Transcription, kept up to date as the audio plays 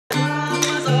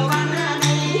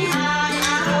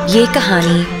ये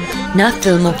कहानी ना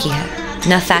फिल्मों की है,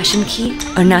 ना फैशन की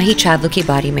और ना ही ट्रैवल के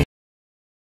बारे में।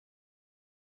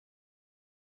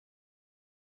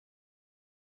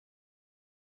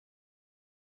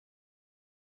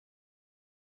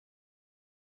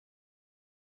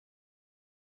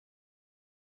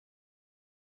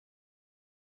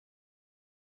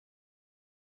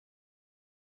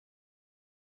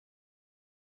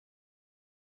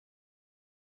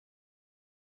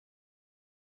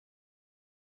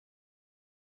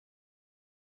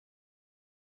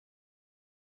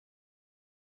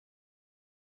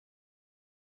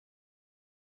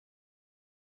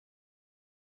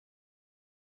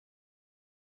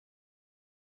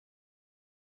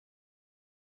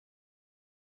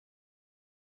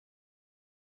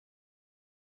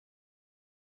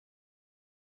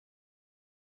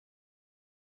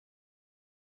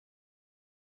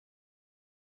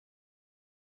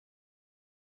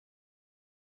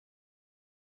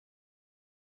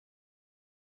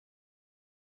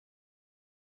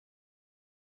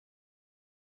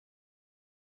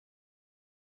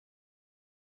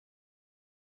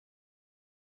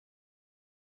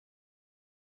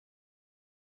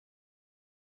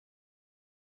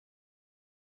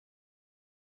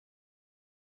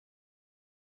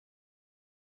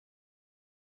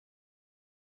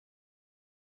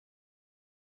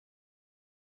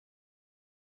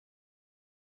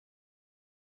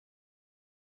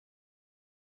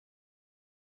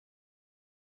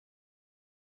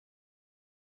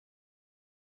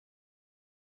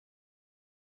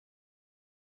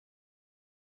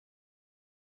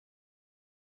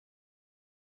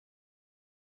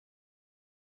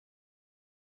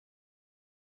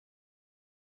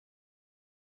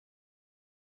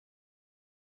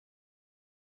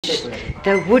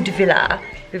 The Wood Villa.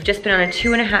 We've just been on a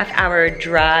 2.5-hour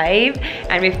drive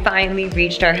and we finally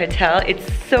reached our hotel.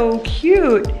 It's so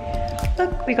cute.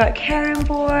 Look, we got carom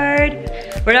board.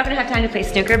 We're not gonna have time to play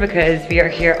snooker because we are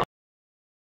here on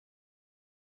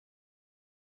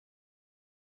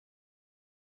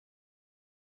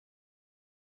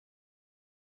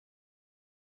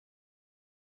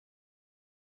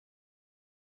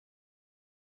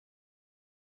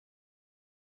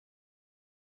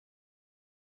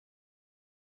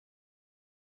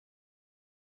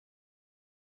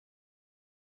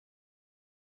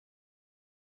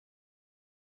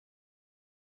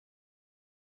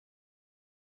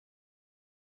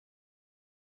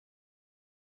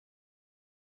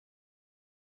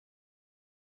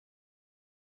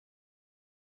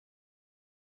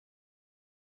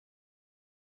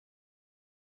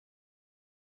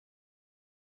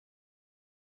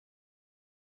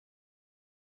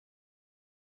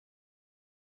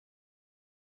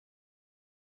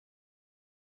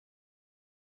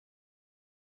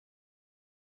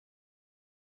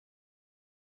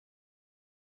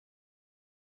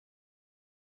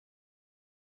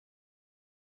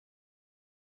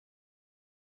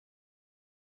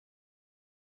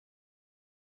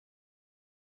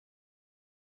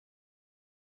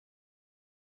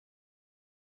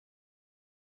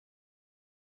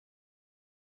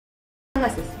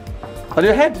on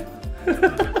your head.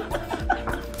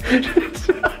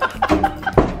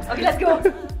 Okay, let's go.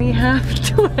 We have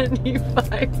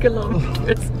 25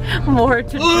 kilometers more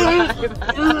to drive.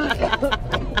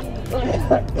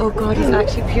 Oh God, he's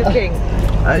actually puking.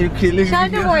 Are you killing me?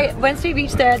 Don't worry, once we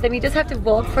reach there, then we just have to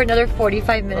walk for another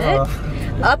 45 minutes.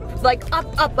 Up, like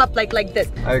like this.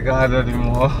 I can't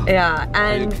anymore. Yeah, and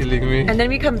are you killing me? And then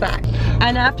we come back.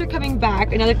 And after coming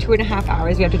back, another 2.5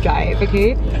 hours we have to drive,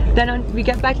 okay? Then we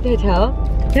get back to the hotel.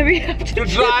 Then we have to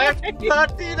drive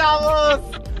 13 hours!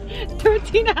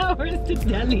 13 hours to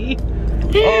Delhi.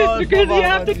 Oh, because we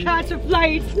have to Babaji. catch a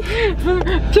flight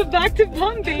to back to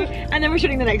Bombay and then we're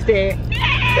shooting the next day.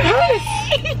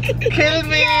 Kill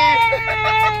me!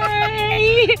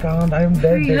 Yay! God, I'm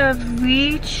dead. We have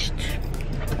reached.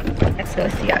 Let's go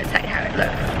see outside how it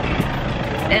looks.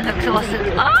 It looks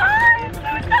awesome. Oh,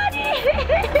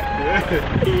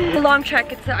 a long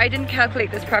trek. I didn't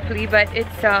calculate this properly, but it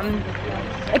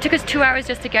took us 2 hours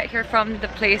just to get here from the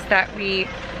place that we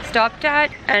stopped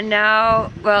at, and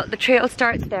now, well, the trail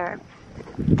starts there.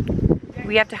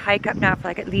 We have to hike up now for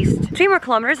like at least 3 more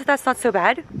kilometers, if that's not so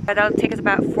bad. That'll take us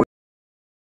about 40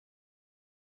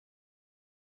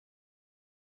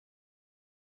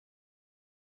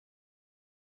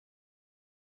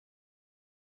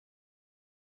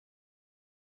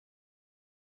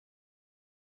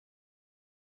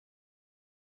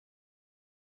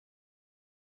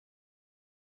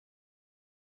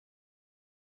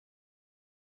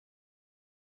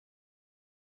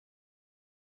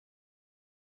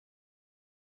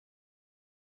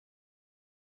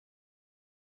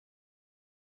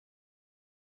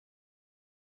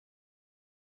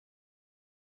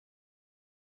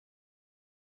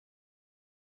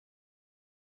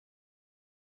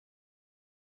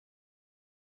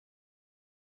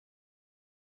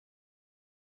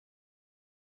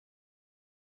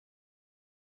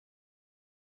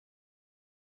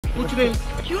 कुछ नहीं,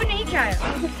 क्यों नहीं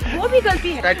खाया? वो भी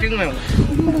गलती है। Dieting में हूँ।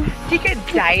 ठीक है,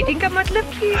 डाइटिंग का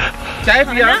मतलब कि चाय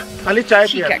पिया, खाली चाय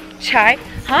ठीक पिया। है, चाय,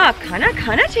 हाँ खाना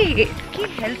खाना चाहिए कि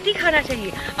हेल्थी खाना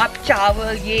चाहिए। आप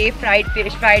चावल, ये fried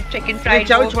fish, fried chicken, fried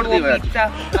चावल छोड़ दिया पिज्जा।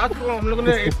 रात को हम लोगों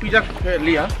ने एक पिज्जा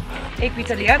लिया, एक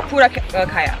पिज्जा लिया, पूरा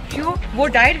खाया। क्यों? वो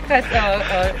डाइट का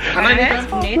खाना है।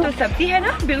 नहीं तो सब्जी है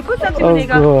ना, बिल्कुल सब्जी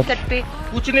मिलेगा सेट पे।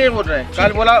 कुछ नहीं बोल रहे,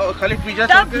 कल बोला खाली पिज्जा।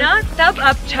 तब ना, तब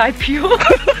आप चाय पियो।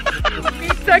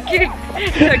 पिज्जा के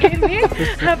जगह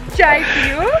में आप चाय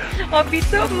पियो और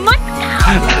पिज्जा मत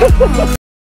खाओ।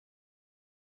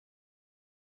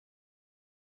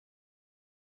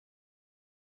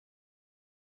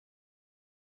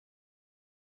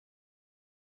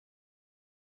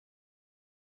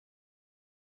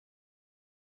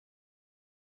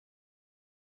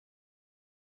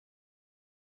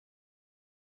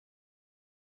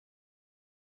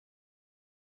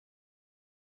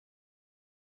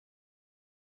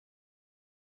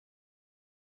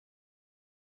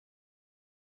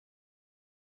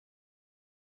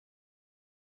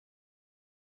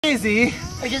 Easy.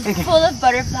 Which is full of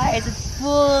butterflies, it's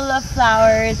full of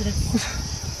flowers, and it's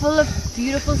full of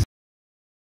beautiful.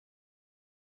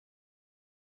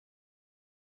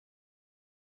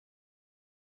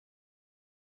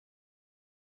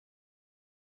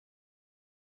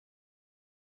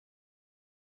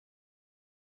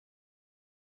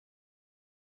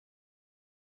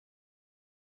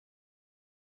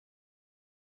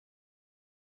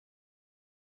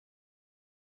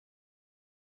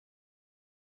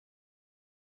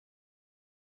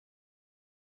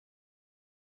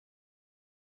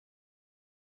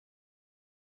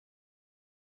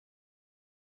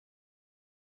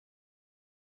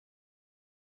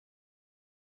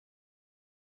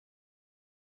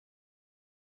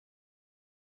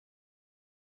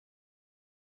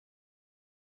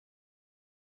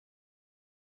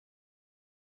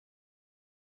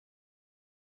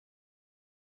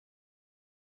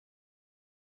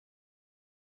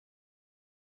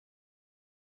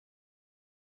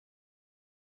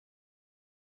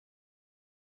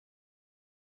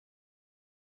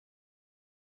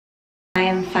 I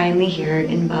am finally here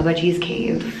in Babaji's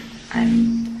cave. I'm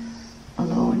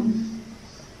alone.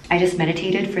 I just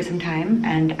meditated for some time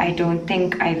and I don't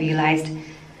think I realized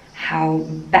how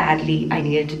badly I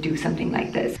needed to do something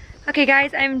like this. Okay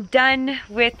guys, I'm done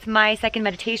with my second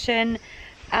meditation.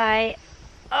 I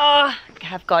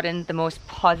have gotten the most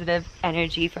positive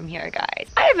energy from here, guys.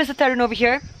 I have Mr. Tarun over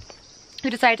here who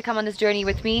decided to come on this journey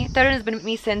with me. Tarun has been with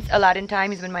me since Aladdin time.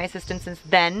 He's been my assistant since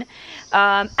then.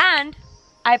 And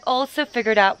I've also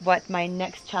figured out what my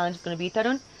next challenge is going to be.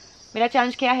 Tarun, मेरा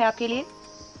challenge क्या है आपके लिए?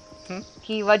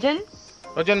 कि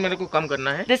वजन मेरे को कम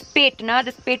करना है। This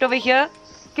pate over here,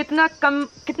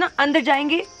 कितना अंदर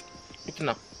जाएंगे?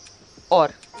 इतना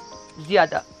और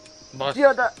ज़्यादा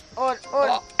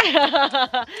और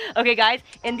Okay guys,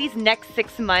 in these next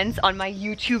 6 months on my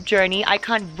YouTube journey, I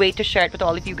can't wait to share it with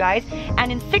all of you guys.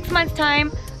 And in 6 months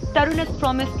time, Tarun has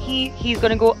promised he's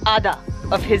gonna go आधा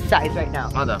of his size right now.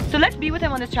 आधा. So let's be with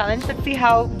him on this challenge. Let's see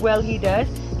how well he does.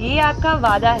 ये आपका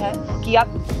वादा है कि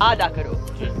आप आधा करो.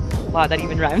 Wow, that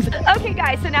even rhymes. Okay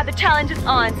guys, so now the challenge is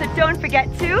on. So don't forget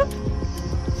to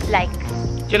like.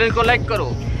 Channel को like करो.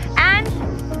 And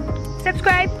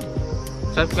subscribe.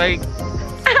 And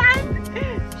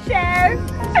share.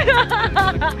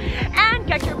 And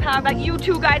get your power back. You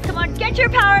too guys, come on, get your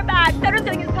power back. Tarun's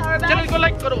getting his power back. Channel को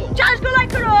like करो. Challenge को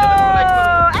like करो.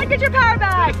 And get your power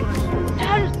back.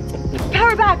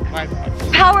 Power back.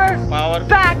 Power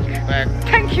back.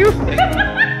 Thank you.